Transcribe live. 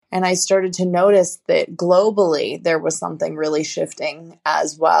And I started to notice that globally there was something really shifting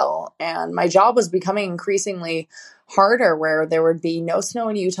as well. And my job was becoming increasingly harder, where there would be no snow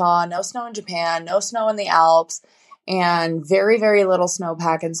in Utah, no snow in Japan, no snow in the Alps, and very, very little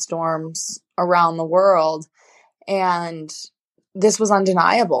snowpack and storms around the world. And this was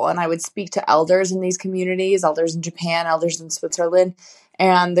undeniable. And I would speak to elders in these communities, elders in Japan, elders in Switzerland,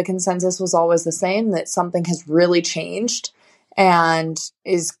 and the consensus was always the same, that something has really changed and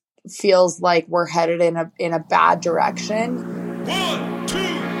feels like we're headed in a bad direction. 1, 2,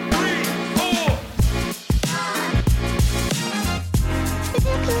 3,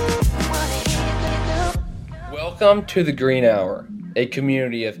 4. Welcome to the Green Hour, a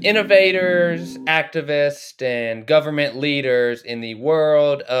community of innovators, activists, and government leaders in the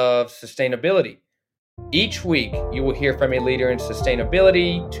world of sustainability. Each week, you will hear from a leader in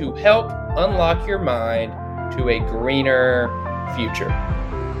sustainability to help unlock your mind to a greener future.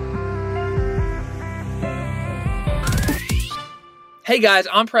 Hey guys,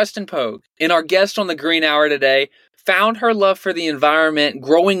 I'm Preston Pogue, and our guest on the Green Hour today found her love for the environment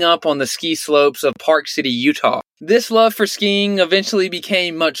growing up on the ski slopes of Park City, Utah. This love for skiing eventually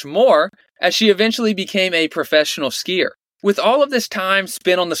became much more as she eventually became a professional skier. With all of this time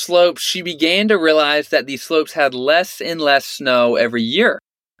spent on the slopes, she began to realize that these slopes had less and less snow every year.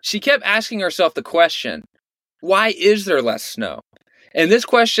 She kept asking herself the question, why is there less snow? And this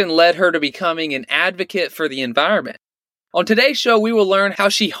question led her to becoming an advocate for the environment. On today's show, we will learn how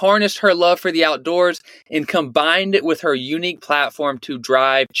she harnessed her love for the outdoors and combined it with her unique platform to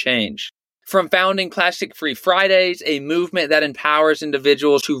drive change. From founding Plastic Free Fridays, a movement that empowers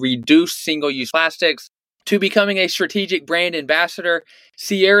individuals to reduce single-use plastics, to becoming a strategic brand ambassador,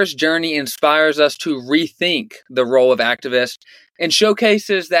 Sierra's journey inspires us to rethink the role of activists and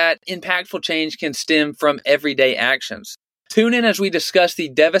showcases that impactful change can stem from everyday actions. Tune in as we discuss the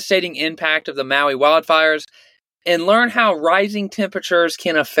devastating impact of the Maui Wildfires and learn how rising temperatures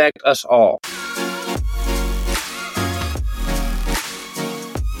can affect us all.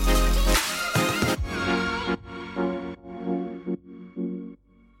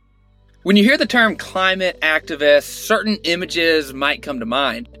 When you hear the term climate activist, certain images might come to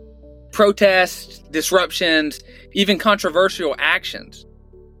mind. Protests, disruptions, even controversial actions.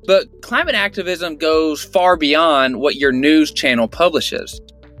 But climate activism goes far beyond what your news channel publishes.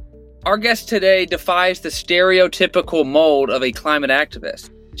 Our guest today defies the stereotypical mold of a climate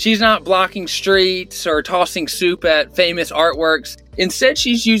activist. She's not blocking streets or tossing soup at famous artworks. Instead,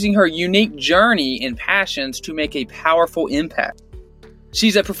 she's using her unique journey and passions to make a powerful impact.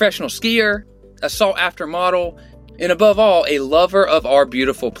 She's a professional skier, a sought-after model, and above all, a lover of our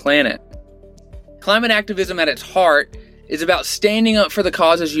beautiful planet. Climate activism at its heart is about standing up for the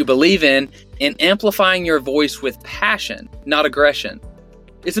causes you believe in and amplifying your voice with passion, not aggression.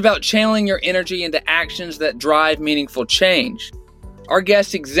 It's about channeling your energy into actions that drive meaningful change. Our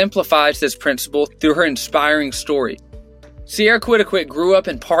guest exemplifies this principle through her inspiring story. Sierra Quitiquit grew up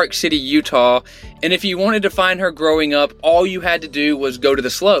in Park City, Utah, and if you wanted to find her growing up, all you had to do was go to the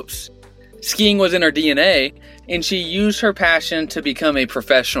slopes. Skiing was in her DNA, and she used her passion to become a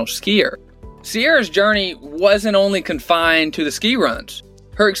professional skier. Sierra's journey wasn't only confined to the ski runs.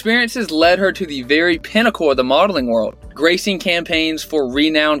 Her experiences led her to the very pinnacle of the modeling world, gracing campaigns for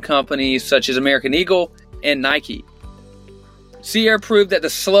renowned companies such as American Eagle and Nike. Sierra proved that the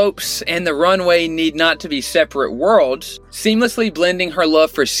slopes and the runway need not to be separate worlds, seamlessly blending her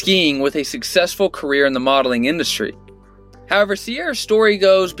love for skiing with a successful career in the modeling industry. However, Sierra's story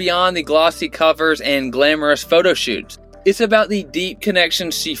goes beyond the glossy covers and glamorous photo shoots. It's about the deep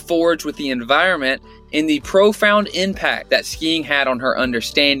connections she forged with the environment and the profound impact that skiing had on her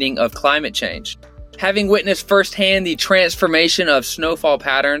understanding of climate change. Having witnessed firsthand the transformation of snowfall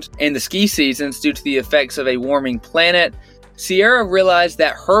patterns and the ski seasons due to the effects of a warming planet, Sierra realized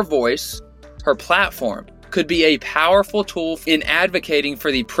that her voice, her platform, could be a powerful tool in advocating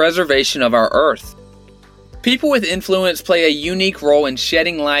for the preservation of our Earth. People with influence play a unique role in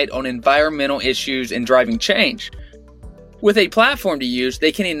shedding light on environmental issues and driving change. With a platform to use,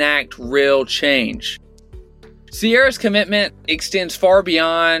 they can enact real change. Sierra's commitment extends far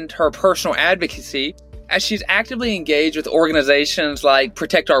beyond her personal advocacy, as she's actively engaged with organizations like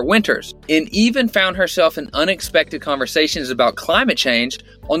Protect Our Winters, and even found herself in unexpected conversations about climate change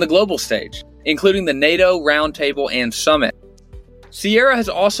on the global stage, including the NATO Roundtable and Summit. Sierra has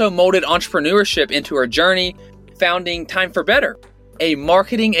also molded entrepreneurship into her journey, founding Time for Better, a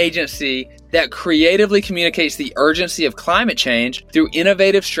marketing agency that creatively communicates the urgency of climate change through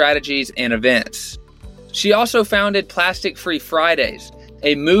innovative strategies and events. She also founded Plastic Free Fridays,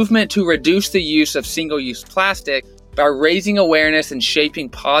 a movement to reduce the use of single-use plastic by raising awareness and shaping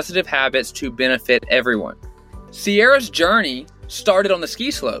positive habits to benefit everyone. Sierra's journey started on the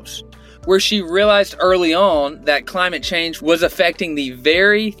ski slopes, where she realized early on that climate change was affecting the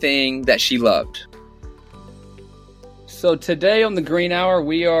very thing that she loved. So today on the Green Hour,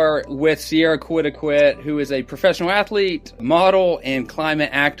 we are with Sierra Quitiquit, who is a professional athlete, model, and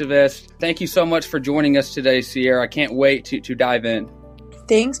climate activist. Thank you so much for joining us today, Sierra. I can't wait to dive in.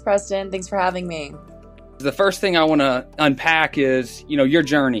 Thanks, Preston. Thanks for having me. The first thing I want to unpack is, your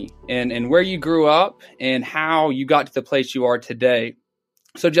journey and where you grew up and how you got to the place you are today.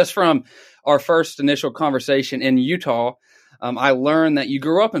 So just from our first initial conversation in Utah, I learned that you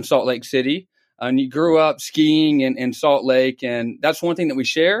grew up in Salt Lake City. And you grew up skiing in Salt Lake, and that's one thing that we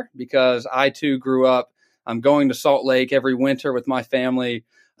share because I too grew up going to Salt Lake every winter with my family.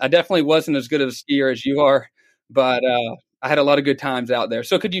 I definitely wasn't as good of a skier as you are, but I had a lot of good times out there.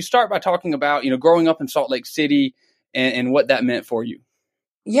 So could you start by talking about, growing up in Salt Lake City and what that meant for you?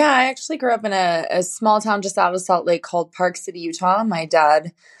 Yeah, I actually grew up in a small town just out of Salt Lake called Park City, Utah. My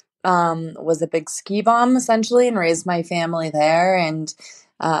dad was a big ski bum, essentially, and raised my family there. And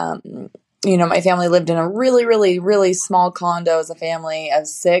my family lived in a really, really, really small condo as a family of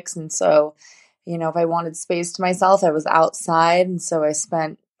 6. And so, if I wanted space to myself, I was outside. And so I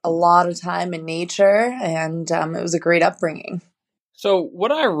spent a lot of time in nature, and it was a great upbringing. So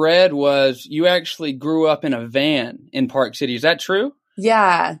what I read was you actually grew up in a van in Park City. Is that true?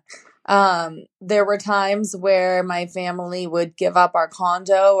 Yeah. There were times where my family would give up our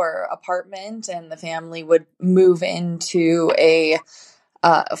condo or apartment, and the family would move into a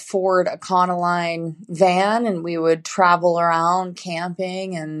Ford Econoline van, and we would travel around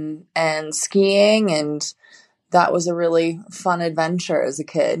camping and skiing, and that was a really fun adventure as a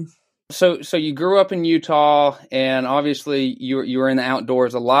kid. So you grew up in Utah, and obviously you were in the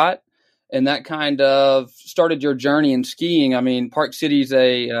outdoors a lot, and that kind of started your journey in skiing. I mean, Park City's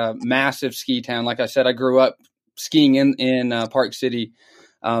a massive ski town. Like I said, I grew up skiing in Park City.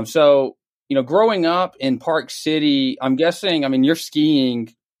 Growing up in Park City, I'm guessing, you're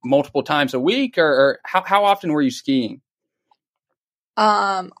skiing multiple times a week, or how often were you skiing?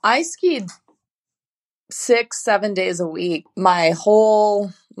 I skied 6-7 days a week my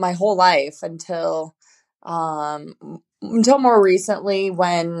whole life until more recently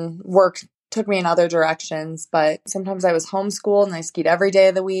when work took me in other directions. But sometimes I was homeschooled and I skied every day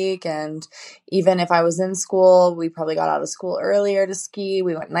of the week. And even if I was in school, we probably got out of school earlier to ski.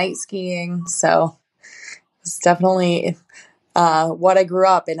 We went night skiing. So it's definitely what I grew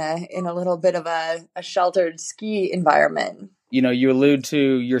up in a little bit of a sheltered ski environment. You allude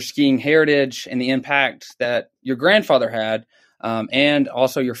to your skiing heritage and the impact that your grandfather had, and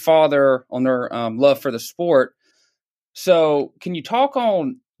also your father on their love for the sport. So can you talk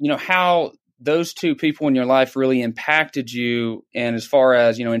on, how those two people in your life really impacted you, and as far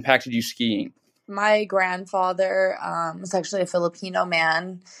as, impacted you skiing? My grandfather was actually a Filipino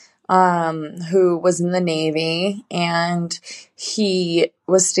man who was in the Navy, and he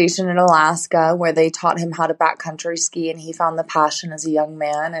was stationed in Alaska where they taught him how to backcountry ski, and he found the passion as a young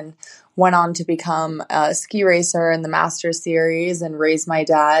man and went on to become a ski racer in the Masters Series and raised my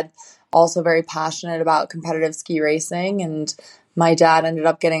dad, also very passionate about competitive ski racing. And my dad ended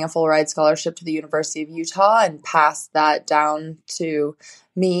up getting a full ride scholarship to the University of Utah and passed that down to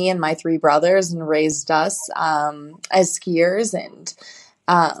me and my 3 brothers and raised us as skiers. And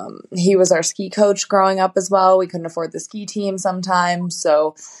he was our ski coach growing up as well. We couldn't afford the ski team sometimes,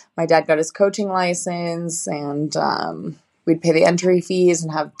 so my dad got his coaching license, and we'd pay the entry fees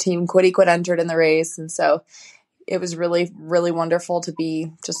and have Team Quitiquit entered in the race. And so it was really, really wonderful to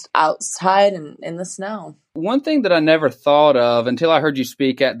be just outside and in the snow. One thing that I never thought of until I heard you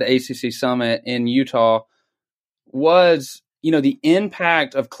speak at the ACC Summit in Utah was, the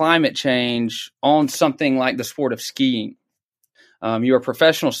impact of climate change on something like the sport of skiing. You're a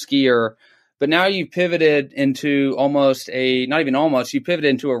professional skier, but now you pivoted into you pivoted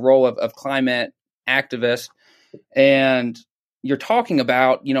into a role of climate activist, and you're talking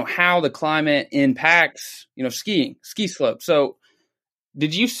about, how the climate impacts, skiing, ski slopes. So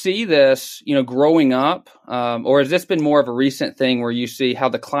did you see this, growing up, or has this been more of a recent thing where you see how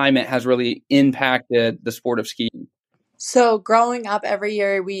the climate has really impacted the sport of skiing? So growing up, every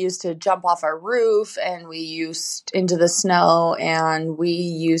year we used to jump off our roof and we used into the snow, and we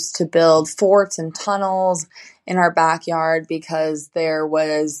used to build forts and tunnels in our backyard because there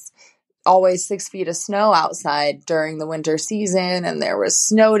was always 6 feet of snow outside during the winter season, and there was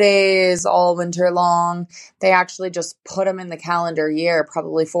snow days all winter long. They actually just put them in the calendar year,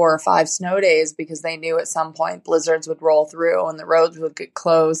 probably 4 or 5 snow days, because they knew at some point blizzards would roll through and the roads would get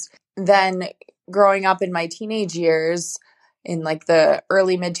closed. Then growing up in my teenage years, in like the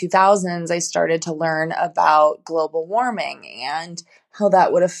early mid 2000s, I started to learn about global warming and how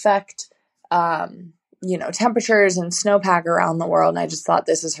that would affect, temperatures and snowpack around the world. And I just thought,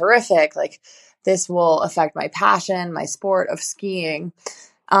 this is horrific. Like, this will affect my passion, my sport of skiing.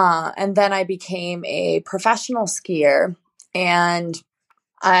 And then I became a professional skier, and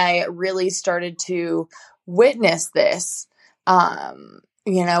I really started to witness this.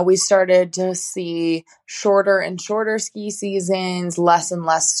 We started to see shorter and shorter ski seasons, less and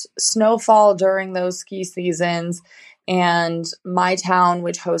less snowfall during those ski seasons. And my town,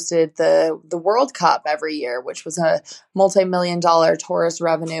 which hosted the World Cup every year, which was a multi-million-dollar tourist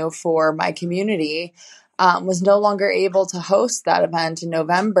revenue for my community, was no longer able to host that event in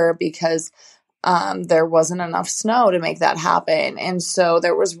November because there wasn't enough snow to make that happen. And so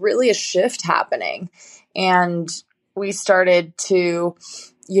there was really a shift happening. And we started to,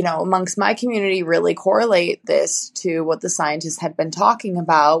 amongst my community, really correlate this to what the scientists had been talking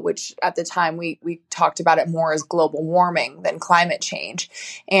about, which at the time we talked about it more as global warming than climate change.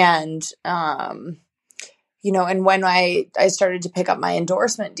 And, and when I started to pick up my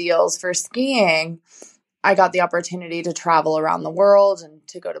endorsement deals for skiing, I got the opportunity to travel around the world and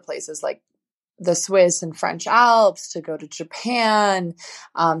to go to places like the Swiss and French Alps, to go to Japan,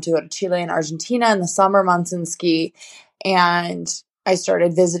 to go to Chile and Argentina in the summer months and ski. And I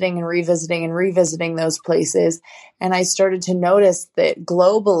started visiting and revisiting those places. And I started to notice that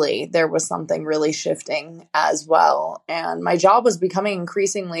globally there was something really shifting as well. And my job was becoming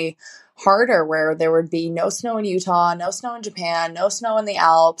increasingly harder, where there would be no snow in Utah, no snow in Japan, no snow in the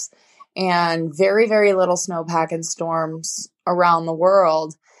Alps, and very, very little snowpack and storms around the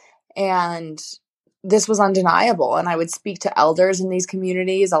world. And this was undeniable. And I would speak to elders in these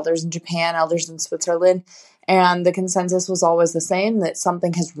communities, elders in Japan, elders in Switzerland, and the consensus was always the same, that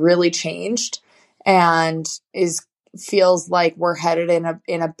something has really changed and feels like we're headed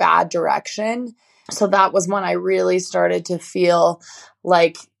in a bad direction. So that was when I really started to feel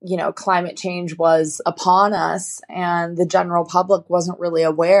like, climate change was upon us, and the general public wasn't really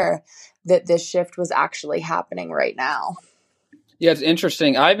aware that this shift was actually happening right now. Yeah, it's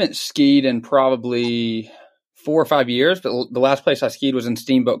interesting. I haven't skied in probably 4 or 5 years, but the last place I skied was in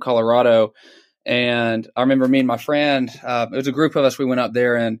Steamboat, Colorado. And I remember me and my friend, it was a group of us, we went up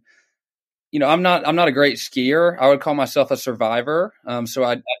there, and, I'm not a great skier. I would call myself a survivor. So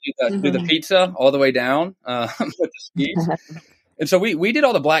I do the pizza all the way down with the skis. And so we did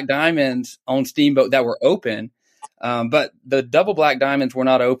all the black diamonds on Steamboat that were open. But the double black diamonds were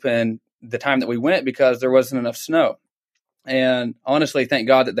not open the time that we went because there wasn't enough snow. And honestly, thank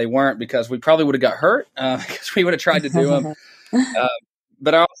God that they weren't, because we probably would have got hurt because we would have tried to do them.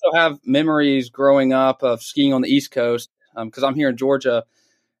 But I also have memories growing up of skiing on the East Coast, because I'm here in Georgia.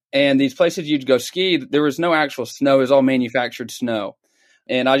 And these places you'd go ski, there was no actual snow. It was all manufactured snow.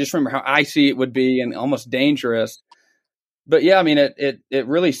 And I just remember how icy it would be and almost dangerous. But yeah, I mean, it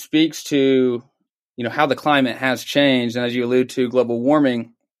really speaks to, how the climate has changed. And as you allude to, global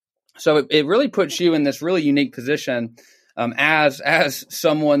warming. So it really puts you in this really unique position as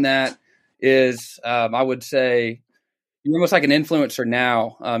someone that is, I would say, you're almost like an influencer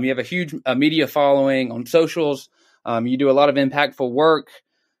now. You have a huge media following on socials. You do a lot of impactful work.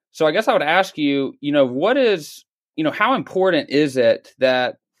 So I guess I would ask you, what is, how important is it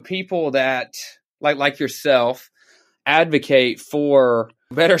that people that like yourself advocate for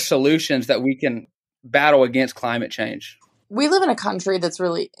better solutions that we can battle against climate change? We live in a country that's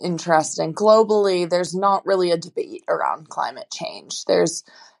really interesting. Globally, there's not really a debate around climate change. There's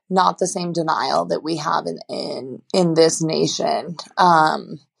not the same denial that we have in this nation.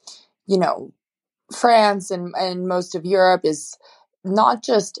 France and most of Europe is not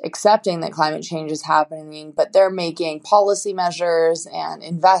just accepting that climate change is happening, but they're making policy measures and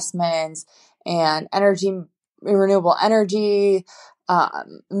investments and renewable energy,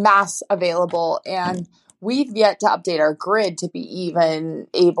 mass available. And we've yet to update our grid to be even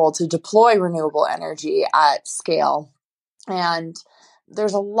able to deploy renewable energy at scale. And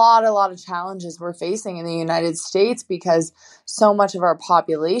there's a lot of challenges we're facing in the United States because so much of our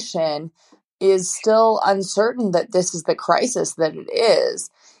population is still uncertain that this is the crisis that it is.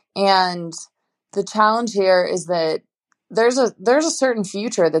 And the challenge here is that there's a certain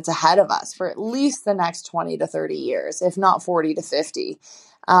future that's ahead of us for at least the next 20 to 30 years, if not 40 to 50.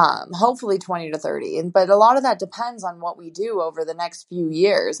 Hopefully 20 to 30. But a lot of that depends on what we do over the next few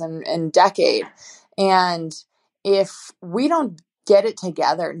years and decade. And if we don't get it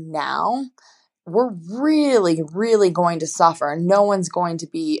together now, we're really, really going to suffer. No one's going to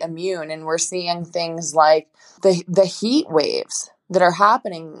be immune. And we're seeing things like the heat waves that are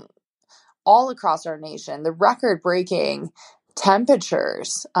happening all across our nation, the record-breaking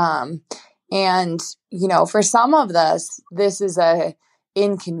temperatures. And, for some of us, this is a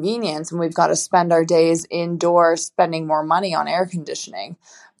inconvenience, and we've got to spend our days indoors spending more money on air conditioning.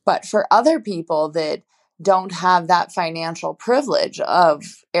 But for other people that don't have that financial privilege of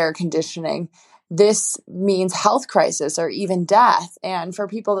air conditioning, this means health crisis or even death. And for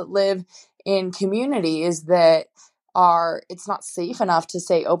people that live in communities that it's not safe enough to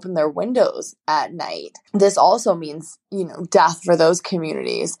say open their windows at night, this also means, death for those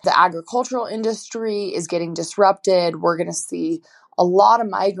communities. The agricultural industry is getting disrupted. We're going to see a lot of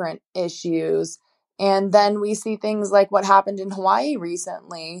migrant issues. And then we see things like what happened in Hawaii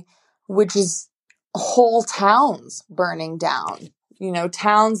recently, which is whole towns burning down,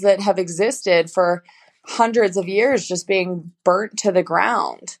 towns that have existed for hundreds of years just being burnt to the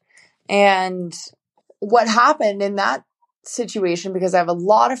ground. And what happened in that situation, because I have a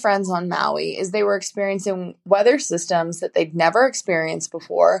lot of friends on Maui, is they were experiencing weather systems that they'd never experienced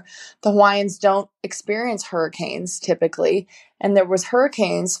before. The Hawaiians don't experience hurricanes typically. And there was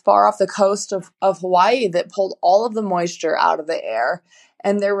hurricanes far off the coast of Hawaii that pulled all of the moisture out of the air.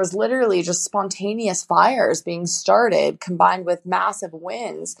 And there was literally just spontaneous fires being started, combined with massive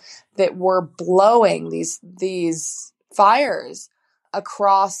winds that were blowing these fires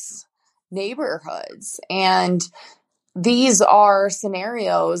across neighborhoods. And these are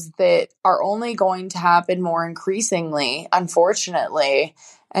scenarios that are only going to happen more increasingly, unfortunately.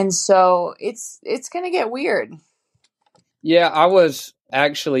 And so it's going to get weird. Yeah, I was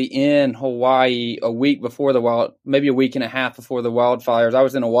actually in Hawaii a week before maybe a week and a half before the wildfires. I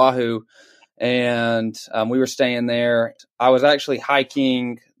was in Oahu, and we were staying there. I was actually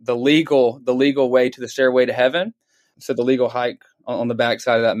hiking the legal way to the Stairway to Heaven. So the legal hike on the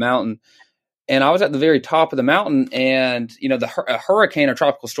backside of that mountain. And I was at the very top of the mountain, and, a hurricane or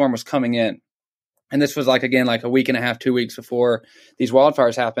tropical storm was coming in. And this was like a week and a half, 2 weeks before these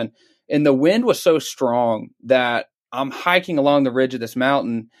wildfires happened. And the wind was so strong that I'm hiking along the ridge of this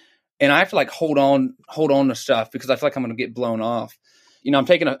mountain, and I have to hold on to stuff because I feel like I'm going to get blown off. I'm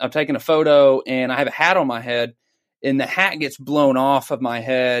taking a photo, and I have a hat on my head, and the hat gets blown off of my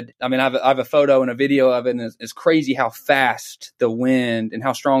head. I mean, I have a photo and a video of it, and it's crazy how fast the wind and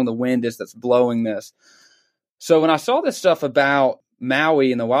how strong the wind is that's blowing this. So when I saw this stuff about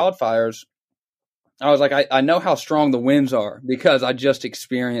Maui and the wildfires, I was like, I know how strong the winds are because I just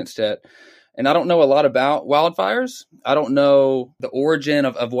experienced it. And I don't know a lot about wildfires. I don't know the origin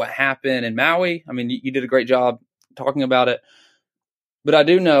of what happened in Maui. I mean, you did a great job talking about it. But I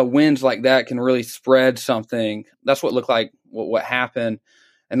do know winds like that can really spread something. That's what looked like what happened.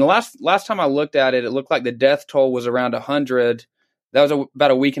 And the last time I looked at it, it looked like the death toll was around 100. That was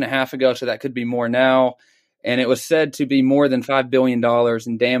about a week and a half ago, so that could be more now. And it was said to be more than $5 billion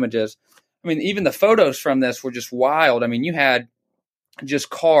in damages. I mean, even the photos from this were just wild. I mean, you had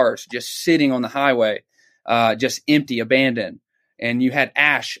just cars just sitting on the highway, just empty, abandoned. And you had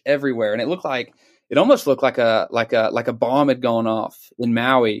ash everywhere. And it almost looked like a bomb had gone off in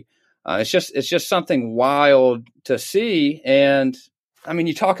Maui. It's just something wild to see. And I mean,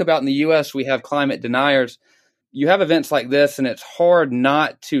 you talk about in the U.S., we have climate deniers. You have events like this, and it's hard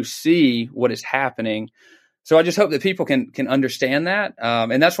not to see what is happening. So I just hope that people can understand that.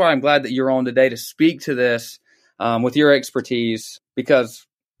 And that's why I'm glad that you're on today to speak to this with your expertise, because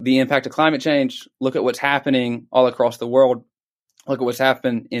the impact of climate change, look at what's happening all across the world. Look at what's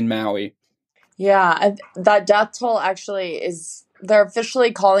happened in Maui. Yeah, that death toll actually they're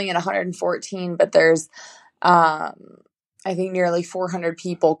officially calling it 114, but there's, I think, nearly 400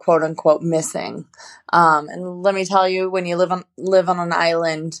 people, quote unquote, missing. And let me tell you, when you live on an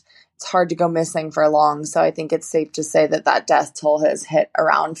island, it's hard to go missing for long. So I think it's safe to say that death toll has hit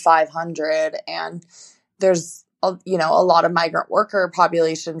around 500. And there's, a lot of migrant worker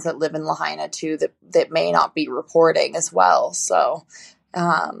populations that live in Lahaina too, that may not be reporting as well. So,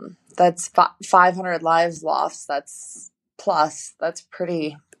 that's 500 lives lost. That's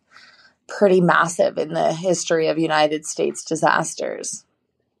pretty massive in the history of United States disasters.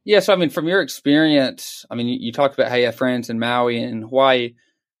 Yeah. So, I mean, from your experience, I mean, you talked about how you have friends in Maui and Hawaii.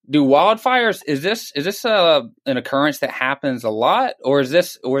 Do wildfires, is this an occurrence that happens a lot, or is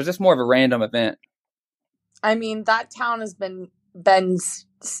this more of a random event? I mean, that town has been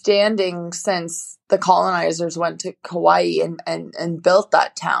standing since the colonizers went to Hawaii and built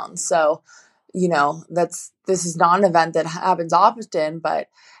that town. So, this is not an event that happens often,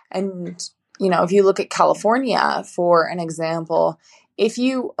 if you look at California, for an example, if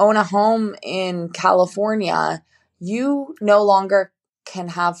you own a home in California, you no longer can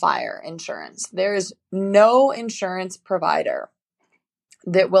have fire insurance. There is no insurance provider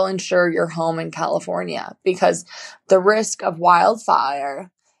that will insure your home in California, because the risk of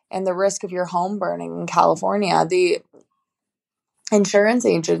wildfire and the risk of your home burning in California, the insurance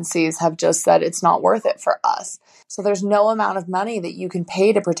agencies have just said it's not worth it for us. So there's no amount of money that you can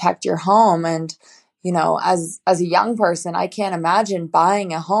pay to protect your home. And, as a young person, I can't imagine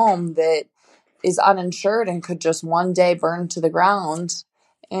buying a home that is uninsured and could just one day burn to the ground.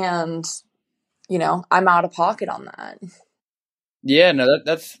 And, I'm out of pocket on that. Yeah, no,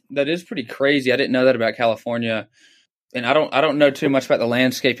 that is pretty crazy. I didn't know that about California. And I don't know too much about the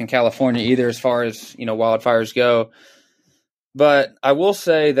landscape in California either, as far as, wildfires go. But I will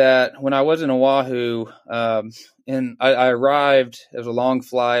say that when I was in Oahu, and I arrived, it was a long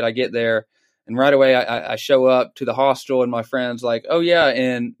flight. I get there, and right away I show up to the hostel, and my friend's like, "Oh yeah,"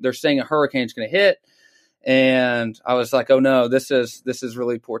 and they're saying a hurricane's going to hit, and I was like, "Oh no, this is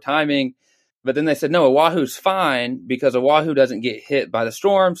really poor timing." But then they said, "No, Oahu's fine because Oahu doesn't get hit by the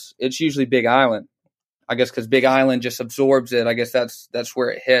storms. It's usually Big Island." I guess because Big Island just absorbs it. I guess that's where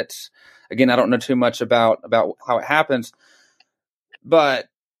it hits. Again, I don't know too much about how it happens. But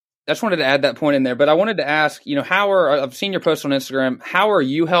I just wanted to add that point in there. But I wanted to ask, I've seen your post on Instagram. How are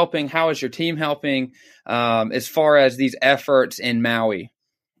you helping? How is your team helping as far as these efforts in Maui?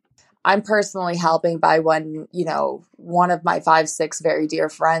 I'm personally helping by when, one of my 5-6 very dear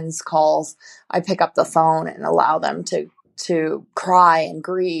friends calls, I pick up the phone and allow them to cry and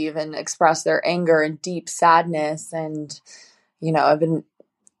grieve and express their anger and deep sadness. And, I've been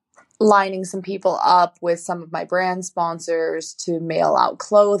lining some people up with some of my brand sponsors to mail out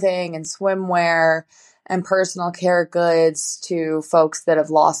clothing and swimwear and personal care goods to folks that have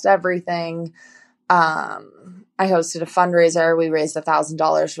lost everything. I hosted a fundraiser. We raised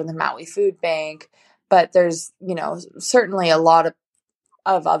 $1,000 for the Maui Food Bank, but there's, certainly a lot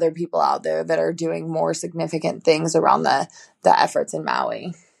of other people out there that are doing more significant things around the efforts in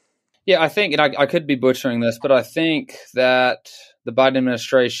Maui. Yeah, I think, and I could be butchering this, but I think that the Biden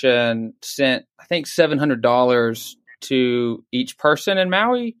administration sent, I think, $700 to each person in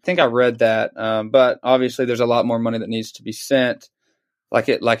Maui. I think I read that. But obviously there's a lot more money that needs to be sent. Like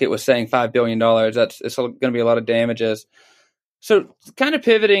it was saying $5 billion. It's going to be a lot of damages. So kind of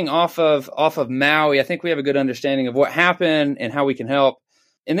pivoting off of Maui, I think we have a good understanding of what happened and how we can help.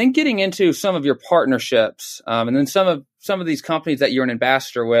 And then getting into some of your partnerships, and then some of these companies that you're an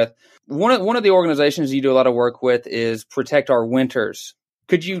ambassador with. One of the organizations you do a lot of work with is Protect Our Winters.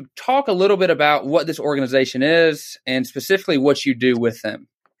 Could you talk a little bit about what this organization is and specifically what you do with them?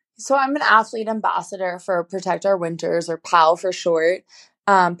 So I'm an athlete ambassador for Protect Our Winters, or POW for short.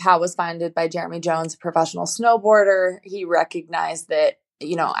 POW was founded by Jeremy Jones, a professional snowboarder. He recognized that,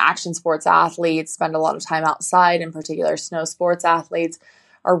 action sports athletes spend a lot of time outside, in particular snow sports athletes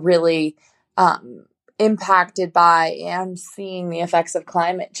are really impacted by and seeing the effects of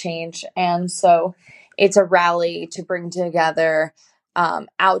climate change. And so it's a rally to bring together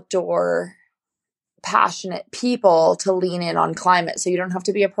outdoor passionate people to lean in on climate. So you don't have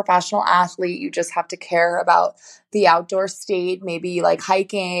to be a professional athlete. You just have to care about the outdoor state. Maybe you like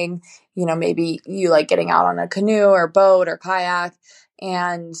hiking, maybe you like getting out on a canoe or boat or kayak.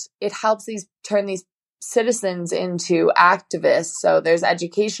 And it helps turn these citizens into activists. So there's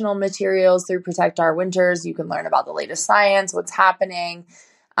educational materials through Protect Our Winters. You can learn about the latest science, what's happening.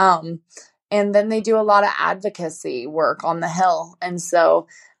 And then they do a lot of advocacy work on the Hill. And so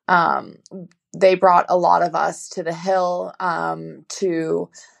they brought a lot of us to the Hill to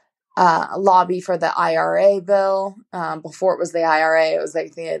lobby for the IRA bill. Before it was the IRA, it was I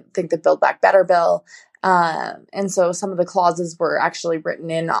think the Build Back Better bill. And so some of the clauses were actually written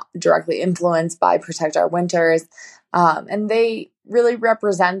in, directly influenced by Protect Our Winters. And they really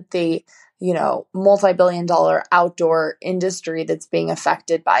represent the, multi-billion-dollar outdoor industry that's being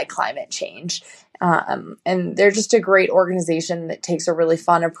affected by climate change. And they're just a great organization that takes a really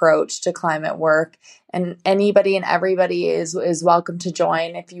fun approach to climate work. And anybody and everybody is welcome to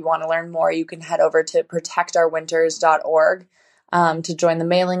join. If you want to learn more, you can head over to protectourwinters.org to join the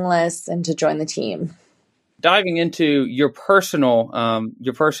mailing list and to join the team. Diving into your personal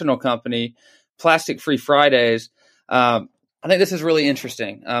company, Plastic Free Fridays, I think this is really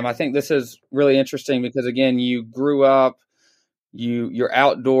interesting. I think this is really interesting because, again, you grew up, you're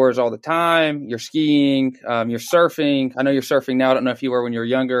outdoors all the time, you're skiing, you're surfing. I know you're surfing now. I don't know if you were when you were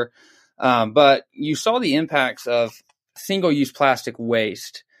younger, but you saw the impacts of single-use plastic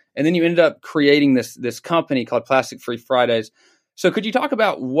waste. And then you ended up creating this company called Plastic Free Fridays. So could you talk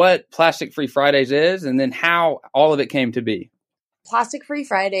about what Plastic Free Fridays is and then how all of it came to be? Plastic Free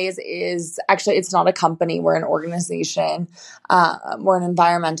Fridays is actually, it's not a company. We're an organization. We're an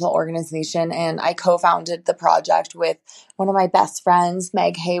environmental organization. And I co-founded the project with one of my best friends,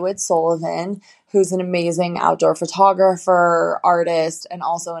 Meg Haywood Sullivan, who's an amazing outdoor photographer, artist, and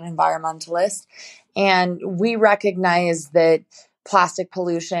also an environmentalist. And we recognize that plastic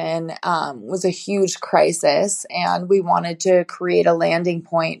pollution was a huge crisis, and we wanted to create a landing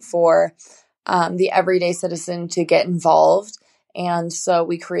point for the everyday citizen to get involved. And so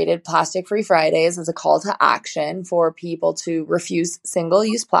we created Plastic Free Fridays as a call to action for people to refuse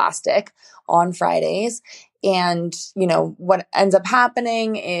single-use plastic on Fridays. And, what ends up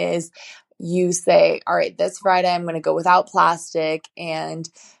happening is you say, all right, this Friday I'm going to go without plastic. And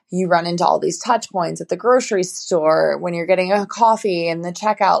you run into all these touch points at the grocery store when you're getting a coffee in the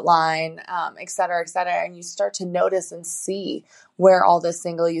checkout line, et cetera, et cetera. And you start to notice and see where all this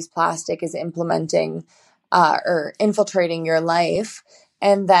single-use plastic is implementing or infiltrating your life.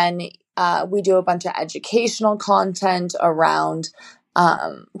 And then we do a bunch of educational content around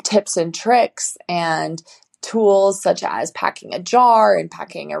tips and tricks and tools such as packing a jar and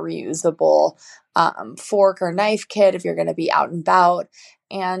packing a reusable fork or knife kit if you're going to be out and about.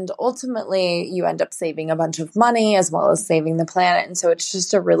 And ultimately, you end up saving a bunch of money as well as saving the planet. And so it's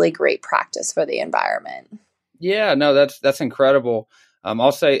just a really great practice for the environment. Yeah, no, that's incredible.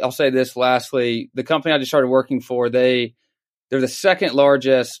 I'll say this lastly. The company I just started working for, they're the second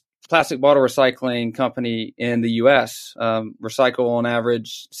largest plastic bottle recycling company in the U.S. Recycle on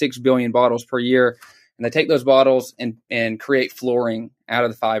average 6 billion bottles per year. And they take those bottles and create flooring out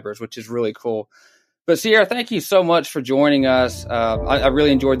of the fibers, which is really cool. But Sierra, thank you so much for joining us. I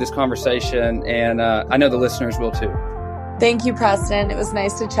really enjoyed this conversation, and I know the listeners will too. Thank you, Preston. It was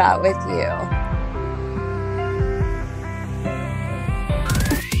nice to chat with you.